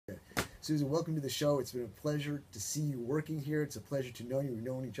Susan, welcome to the show. It's been a pleasure to see you working here. It's a pleasure to know you. We've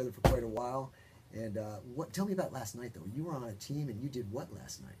known each other for quite a while. And tell me about last night, though. You were on a team, and you did what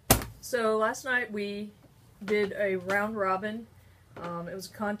last night? So last night we did a round robin. It was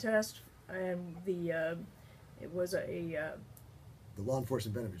a contest, and it was a the law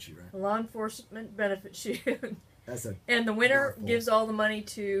enforcement benefit sheet, right? law enforcement benefit sheet. That's a and the winner mouthful. gives all the money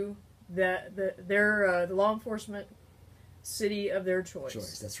to the law enforcement city of their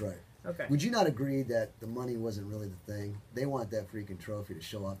choice. That's right. Okay. Would you not agree that the money wasn't really the thing? They want that freaking trophy to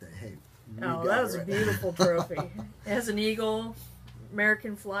show off that, hey, we Oh, got that it was right. a beautiful trophy. It has an eagle,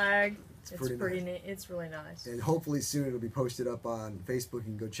 American flag. It's pretty pretty nice. neat. It's really nice. And hopefully soon it'll be posted up on Facebook.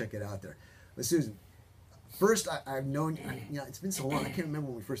 You can go check it out there. But Susan, first I've known, it's been so long. I can't remember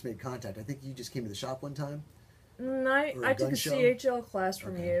when we first made contact. I think you just came to the shop one time. I took gun a show? CHL class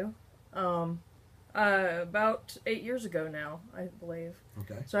from Okay. you about 8 years ago now, I believe.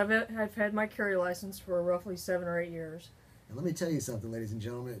 Okay. So I've had my carry license for roughly 7 or 8 years. And let me tell you something, ladies and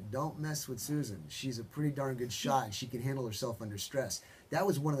gentlemen. Don't mess with Susan. She's a pretty darn good shot, and she can handle herself under stress. That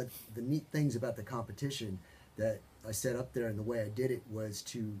was one of the neat things about the competition that I set up there, and the way I did it was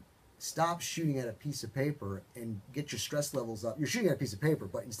to stop shooting at a piece of paper and get your stress levels up. You're shooting at a piece of paper,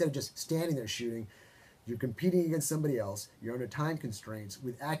 but instead of just standing there shooting, you're competing against somebody else. You're under time constraints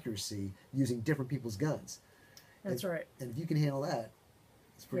with accuracy using different people's guns. That's right. And if you can handle that,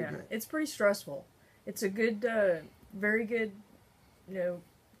 it's pretty Yeah, good. it's pretty stressful. It's a good, very good,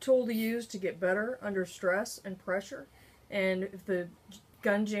 tool to use to get better under stress and pressure. And if the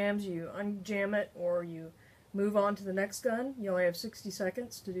gun jams, you unjam it or you move on to the next gun. You only have 60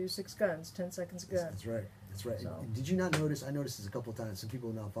 seconds to do 6 guns, 10 seconds a gun. That's right. That's right. So. And did you not notice? I noticed this a couple of times. Some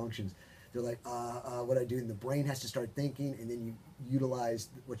people with malfunctions, they're like, what I do, and the brain has to start thinking, and then you utilize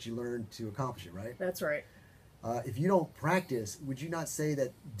what you learned to accomplish it, right? That's right. If you don't practice, would you not say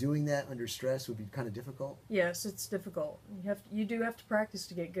that doing that under stress would be kind of difficult? Yes, it's difficult. You do have to practice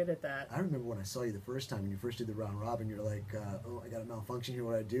to get good at that. I remember when I saw you the first time, when you first did the round robin, you're like, oh, I got a malfunction here,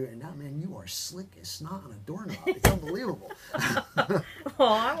 what do I do? And now, man, you are slick as snot on a doorknob. It's unbelievable. Oh,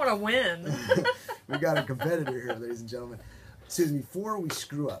 I want to win. We got a competitor here, ladies and gentlemen. Susan, before we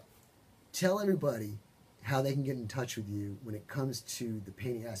screw up, tell everybody how they can get in touch with you when it comes to the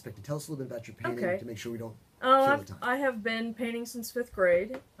painting aspect. And tell us a little bit about your painting Okay. to make sure we don't Oh, kill the time. I have been painting since 5th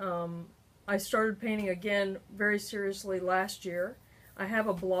grade. I started painting again very seriously last year. I have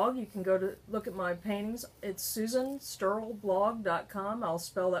a blog. You can go to look at my paintings. It's susansterleblog.com. I'll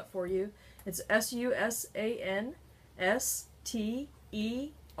spell that for you. It's SUSANSTERLE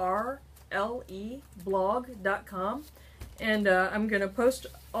blog.com. And I'm going to post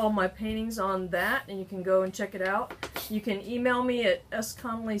all my paintings on that, and you can go and check it out. You can email me at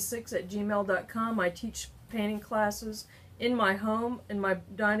sconnolly6@gmail.com. I teach painting classes in my home, in my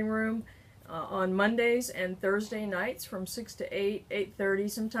dining room, on Mondays and Thursday nights from 6 to 8, 8:30.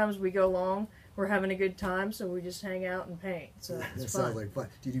 Sometimes we go long. We're having a good time, so we just hang out and paint. So That it's sounds fun. like fun.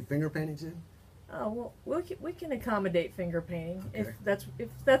 Do you do finger painting too? Well, we can accommodate finger painting. Okay. If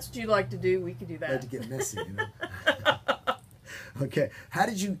that's what you like to do, we could do I like that. to get messy, you know. Okay. How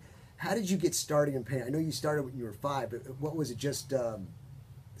did you get started in painting? I know you started when you were 5, but what was it? Just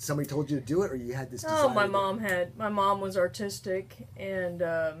somebody told you to do it, or you had this desire? Oh, my mom was artistic, and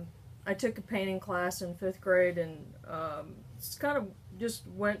I took a painting class in 5th grade, and it's kind of just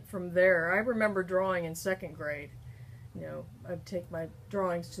went from there. I remember drawing in 2nd grade. I'd take my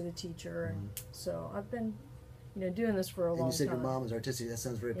drawings to the teacher, and so I've been, doing this for a long time. And you said your mom was artistic. That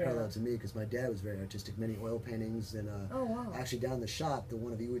sounds very Yeah. parallel to me, because my dad was very artistic. Many oil paintings, and Oh, wow. actually down in the shop, the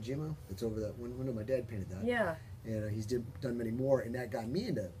one of Iwo Jima that's over that one window, my dad painted that. Yeah. And he's done many more, and that got me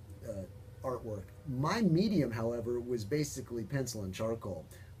into artwork. My medium, however, was basically pencil and charcoal.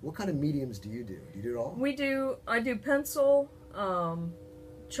 What kind of mediums do you do? Do you do it all? I do pencil,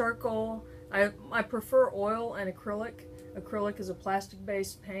 charcoal. I prefer oil and acrylic. Acrylic is a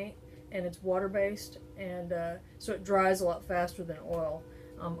plastic-based paint, and it's water-based, and so it dries a lot faster than oil.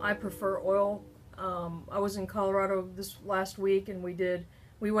 I prefer oil. I was in Colorado this last week, and we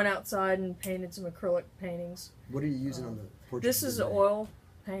went outside and painted some acrylic paintings. What are you using on the portrait? This is an oil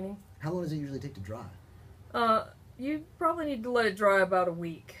painting. How long does it usually take to dry? You probably need to let it dry about a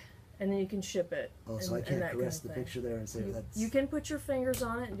week, and then you can ship it. Oh, so I and can't that caress kind the of thing. picture there and say that's... You can put your fingers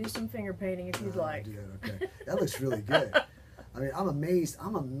on it and do some finger painting if you'd I'll like. do that, okay. That looks really good. I mean, I'm amazed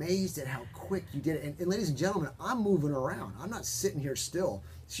at how quick you did it. And ladies and gentlemen, I'm moving around. I'm not sitting here still.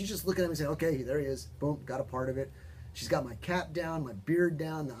 She's just looking at me and saying, okay, there he is. Boom, got a part of it. She's got my cap down, my beard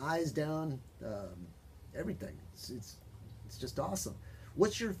down, the eyes down, everything. It's just awesome.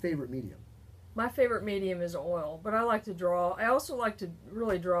 What's your favorite medium? My favorite medium is oil, but I like to draw. I also like to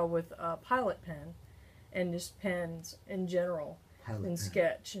really draw with Pilot pen and just pens in general. Pilot pen.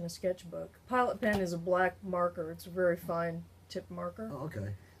 Sketch in a sketchbook. Pilot pen is a black marker. It's a very fine tip marker. Oh,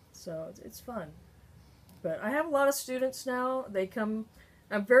 okay. So it's fun. But I have a lot of students now. They come.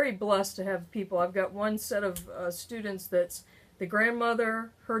 I'm very blessed to have people. I've got one set of students that's the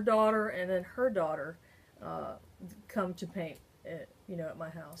grandmother, her daughter, and then her daughter come to paint. At my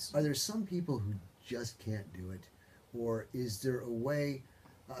house. Are there some people who just can't do it, or is there a way?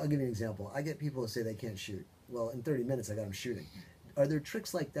 I'll give you an example. I get people who say they can't shoot. Well, in 30 minutes, I got them shooting. Are there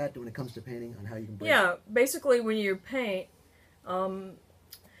tricks like that when it comes to painting on how you can break? Yeah, basically when you paint,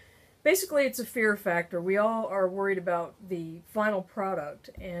 basically it's a fear factor. We all are worried about the final product,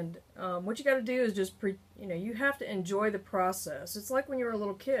 and what you got to do is just you have to enjoy the process. It's like when you were a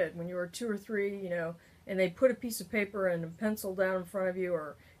little kid, when you were 2 or 3, and they put a piece of paper and a pencil down in front of you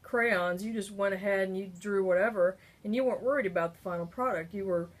or crayons. You just went ahead and you drew whatever, and you weren't worried about the final product. You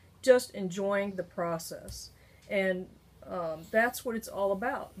were just enjoying the process, and that's what it's all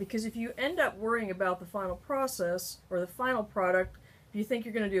about. Because if you end up worrying about the final process or the final product, if you think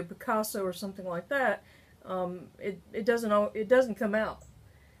you're going to do a Picasso or something like that, it doesn't come out.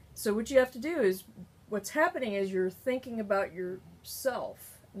 So what you have to do is, what's happening is you're thinking about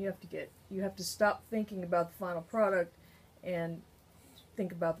yourself. You have to stop thinking about the final product and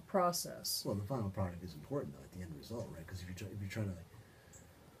think about the process. Well, the final product is important though, at the end result, right? Because if you're trying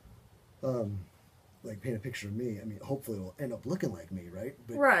to like paint a picture of me, I mean, hopefully it'll end up looking like me, right?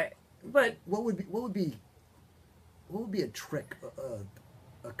 But right. But what would be a trick,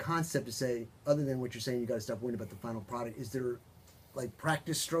 a concept to say, other than what you're saying, you got to stop worrying about the final product? Is there like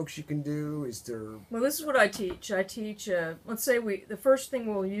practice strokes you can do? Is there? Well, this is what I teach. I teach. Let's say the first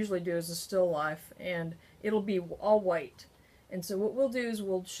thing we'll usually do is a still life, and it'll be all white. And so what we'll do is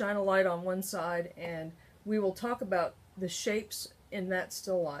we'll shine a light on one side, and we will talk about the shapes in that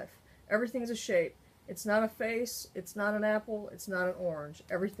still life. Everything's a shape. It's not a face. It's not an apple. It's not an orange.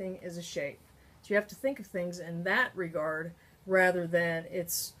 Everything is a shape. So you have to think of things in that regard rather than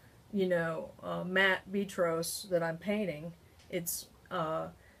it's matte vitros that I'm painting. It's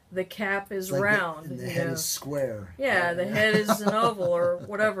the cap is like round. And the head is square. Yeah, the head is an oval or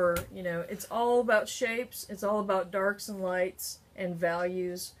whatever. It's all about shapes. It's all about darks and lights and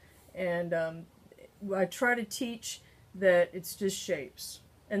values. And I try to teach that it's just shapes.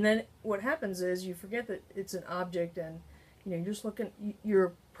 And then what happens is you forget that it's an object, and you're just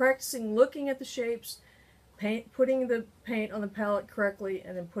you're practicing looking at the shapes, putting the paint on the palette correctly,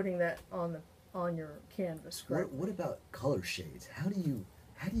 and then putting that on your canvas. What about color shades? How do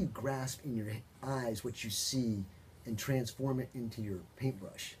you grasp in your eyes what you see and transform it into your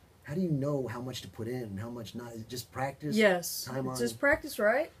paintbrush? How do you know how much to put in and how much not? Is it just practice? Yes, it's just practice,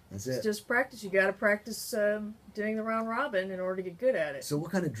 right? That's it. It's just practice. You got to practice doing the round robin in order to get good at it. So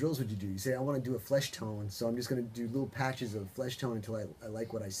what kind of drills would you do? You say, I want to do a flesh tone, so I'm just going to do little patches of flesh tone until I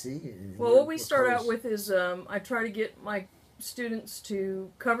like what I see? Well, what we start out with is I try to get my students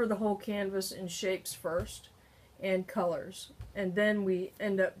to cover the whole canvas in shapes first and colors, and then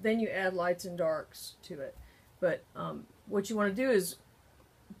you add lights and darks to it. But what you want to do is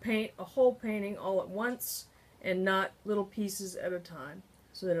paint a whole painting all at once and not little pieces at a time,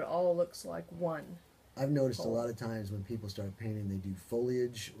 so that it all looks like one. I've noticed a lot of times when people start painting, they do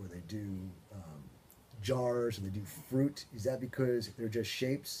foliage or they do jars or they do fruit. Is that because they're just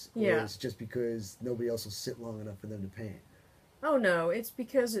shapes, or is it just because nobody else will sit long enough for them to paint? Oh no, it's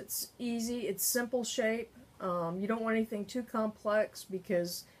because it's easy, it's simple shape. You don't want anything too complex,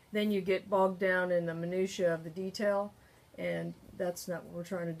 because then you get bogged down in the minutiae of the detail, and that's not what we're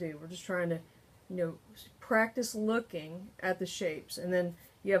trying to do. We're just trying to, practice looking at the shapes, and then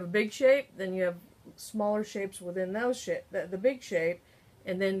you have a big shape, then you have smaller shapes within those the big shape,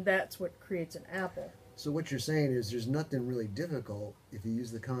 and then that's what creates an apple. So what you're saying is there's nothing really difficult if you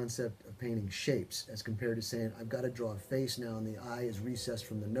use the concept of painting shapes as compared to saying, I've got to draw a face now and the eye is recessed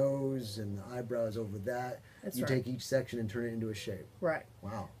from the nose and the eyebrow is over that. That's you right. take each section and turn it into a shape. Right.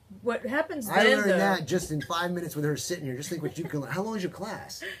 Wow. What happens then, I learned that just in 5 minutes with her sitting here. Just think what you can learn. How long is your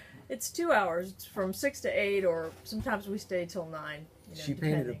class? It's 2 hours. It's from 6 to 8, or sometimes we stay till 9. She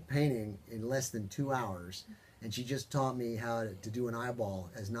painted a painting in less than 2 hours. And she just taught me how to do an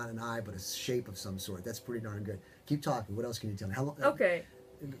eyeball as not an eye, but a shape of some sort. That's pretty darn good. Keep talking. What else can you tell me? How long? Okay.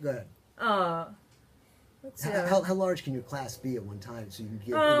 Go ahead. Let's see. How large can your class be at one time so you can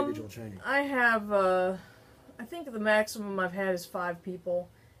give individual training? I have, I think the maximum I've had is 5 people,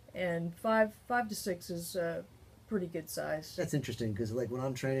 and 5 to 6 is pretty good size. That's interesting because, like, when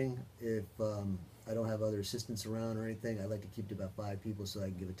I'm training, if I don't have other assistants around or anything, I like to keep to about 5 people so I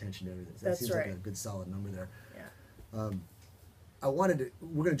can give attention to everything. So that That's seems right. like a good solid number there. Yeah. We're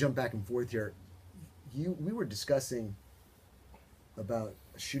going to jump back and forth here. We were discussing about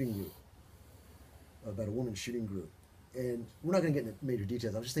a shooting group, about a women's shooting group, and we're not going to get into major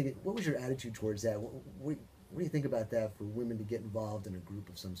details. I was just thinking, what was your attitude towards that? What do you think about that for women to get involved in a group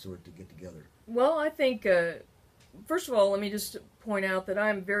of some sort to get together? Well, I think, first of all, let me just point out that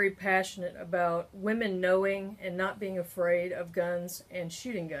I'm very passionate about women knowing and not being afraid of guns and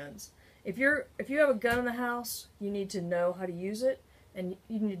shooting guns. If you have a gun in the house, you need to know how to use it, and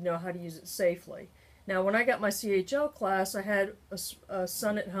you need to know how to use it safely. Now, when I got my CHL class, I had a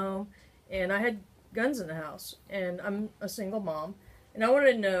son at home, and I had guns in the house, and I'm a single mom, and I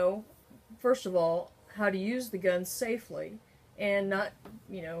wanted to know, first of all, how to use the gun safely and not,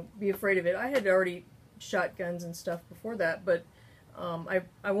 be afraid of it. I had already shot guns and stuff before that, but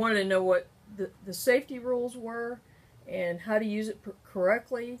I wanted to know what the safety rules were and how to use it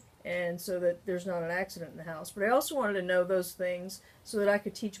correctly, and so that there's not an accident in the house. But I also wanted to know those things so that I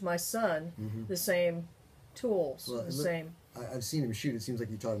could teach my son the same tools, same. I've seen him shoot. It seems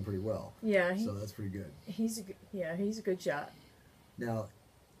like you taught him pretty well. Yeah, so that's pretty good. He's a good shot. Now,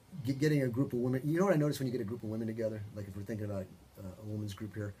 getting a group of women. You know what I noticed when you get a group of women together? Like if we're thinking about a women's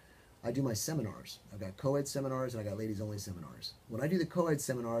group here, I do my seminars. I've got co-ed seminars and I got ladies-only seminars. When I do the co-ed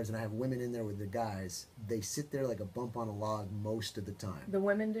seminars and I have women in there with the guys, they sit there like a bump on a log most of the time. The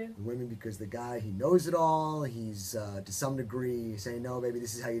women do? The women, because the guy, he knows it all. He's, to some degree, saying, no, baby,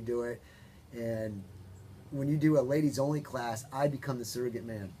 this is how you do it. And when you do a ladies-only class, I become the surrogate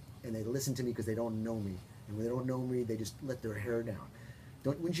man. And they listen to me because they don't know me. And when they don't know me, they just let their hair down.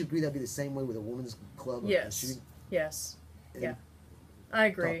 Wouldn't you agree that'd be the same way with a women's club? Yes. Yes. And, yeah. I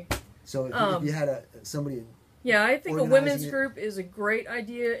agree. So if you had somebody... Yeah, I think a women's group is a great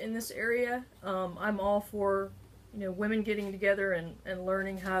idea in this area. I'm all for, women getting together and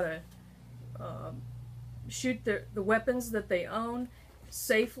learning how to shoot the weapons that they own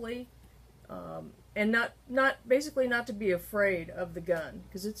safely, and basically not to be afraid of the gun,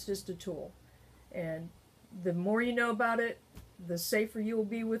 because it's just a tool. And the more you know about it, the safer you will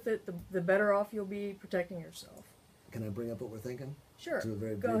be with it, the better off you'll be protecting yourself. Can I bring up what we're thinking? Sure. To a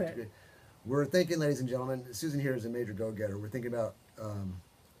very Go brief ahead. degree. We're thinking, ladies and gentlemen, Susan here is a major go-getter. We're thinking about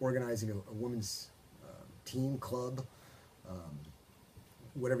organizing a women's team, club,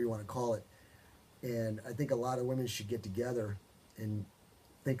 whatever you want to call it. And I think a lot of women should get together and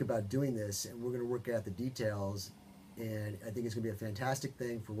think about doing this, and we're going to work out the details. And I think it's going to be a fantastic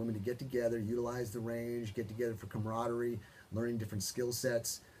thing for women to get together, utilize the range, get together for camaraderie, learning different skill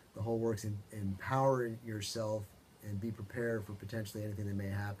sets, the whole works, and empowering yourself and be prepared for potentially anything that may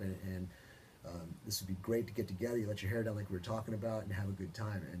happen. And this would be great to get together. You let your hair down like we were talking about and have a good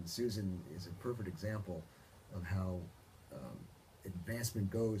time. And Susan is a perfect example of how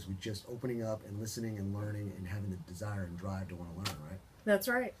advancement goes with just opening up and listening and learning and having the desire and drive to want to learn, right? That's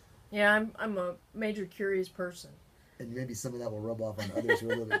right. Yeah, I'm a major curious person. And maybe some of that will rub off on others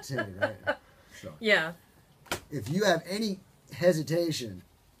who are a little bit timid, right? So, yeah. If you have any hesitation,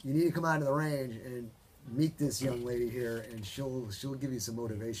 you need to come out to the range and meet this young lady here, and she'll give you some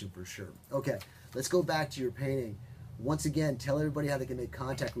motivation for sure. Okay, let's go back to your painting. Once again, tell everybody how they can make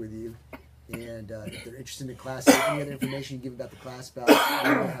contact with you, and if they're interested in the class, any other information you give about the class, about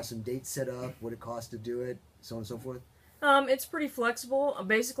have some dates set up, what it costs to do it, so on and so forth. It's pretty flexible.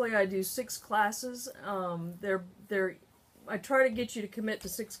 Basically, I do 6 classes. I try to get you to commit to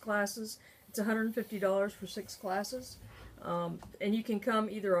 6 classes. It's $150 for 6 classes. And you can come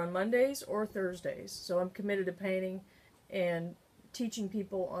either on Mondays or Thursdays. So I'm committed to painting and teaching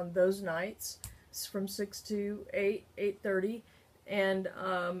people on those nights from 6 to 8:30. And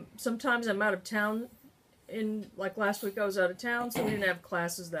sometimes I'm out of town. Like last week I was out of town, so we didn't have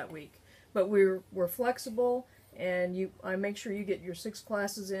classes that week. But we're flexible, and I make sure you get your 6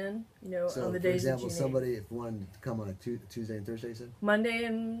 classes in, So, on the days that you need. for example, somebody, if wanted to come on a Tuesday and Thursday, you said? Monday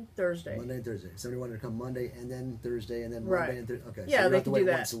and Thursday. Monday and Thursday. Somebody wanted to come Monday and then Thursday and then Right. Monday and Thursday. Okay, Yeah, so you don't they have to can wait do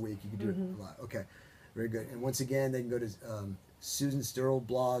that. once a week. You can do it a lot. Okay, very good. And once again, they can go to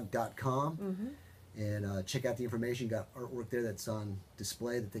susanstirlblog.com and check out the information. You got artwork there that's on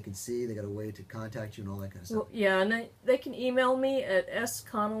display that they can see. They got a way to contact you and all that kind of stuff. Well, yeah, and they can email me at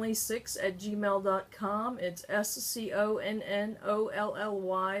sconnolly6@gmail.com. It's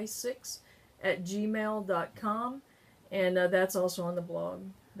SCONNOLLY 6@gmail.com, and that's also on the blog,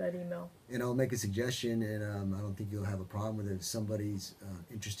 that email. And I'll make a suggestion, and I don't think you'll have a problem with it. If somebody's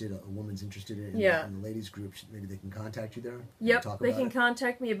interested, a woman's interested in the ladies group, maybe they can contact you there. Yep, talk they about can it.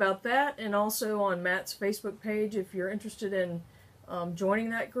 contact me about that, and also on Matt's Facebook page if you're interested in joining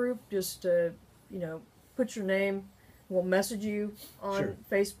that group. Just you know, put your name. We'll message you on Sure.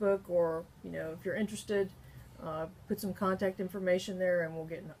 Facebook, or you know, if you're interested, put some contact information there, and we'll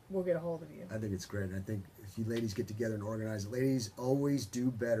get a hold of you. I think it's great. And I think if you ladies get together and organize, ladies always do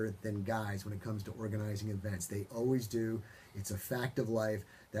better than guys when it comes to organizing events. They always do. It's a fact of life.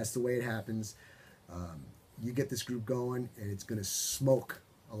 That's the way it happens. You get this group going, and it's going to smoke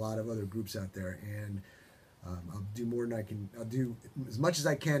a lot of other groups out there. And I'll do more than I can. I'll do as much as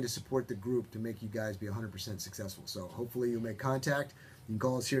I can to support the group to make you guys be 100% successful. So hopefully you'll make contact. You can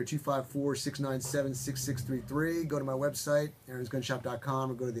call us here at 254-697-6633. Go to my website,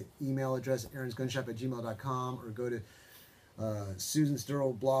 aaronsgunshop.com, or go to the email address, aaronsgunshop@gmail.com, or go to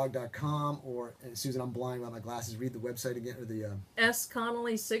susansturlblog.com, or Susan, I'm blind without my glasses. Read the website again, or the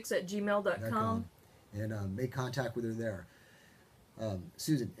sconnolly6@gmail.com. and make contact with her there.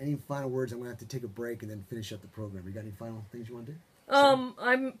 Susan, any final words? I'm going to have to take a break and then finish up the program. You got any final things you want to do?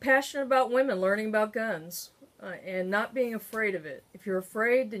 I'm passionate about women learning about guns and not being afraid of it. If you're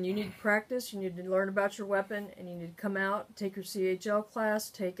afraid, then you need to practice. You need to learn about your weapon, and you need to come out, take your CHL class,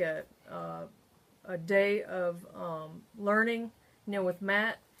 take a day of learning, you know, with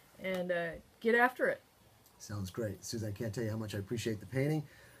Matt, and get after it. Sounds great. Susan, I can't tell you how much I appreciate the painting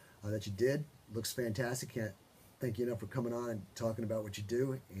that you did. Looks fantastic. Can't thank you enough for coming on and talking about what you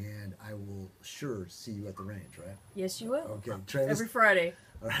do, and I will sure see you at the range, right? Yes, you will. Okay, Trey, Every Friday.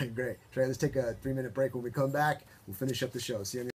 all right, great. Trey, let's take a 3-minute break. When we come back, we'll finish up the show. See you on the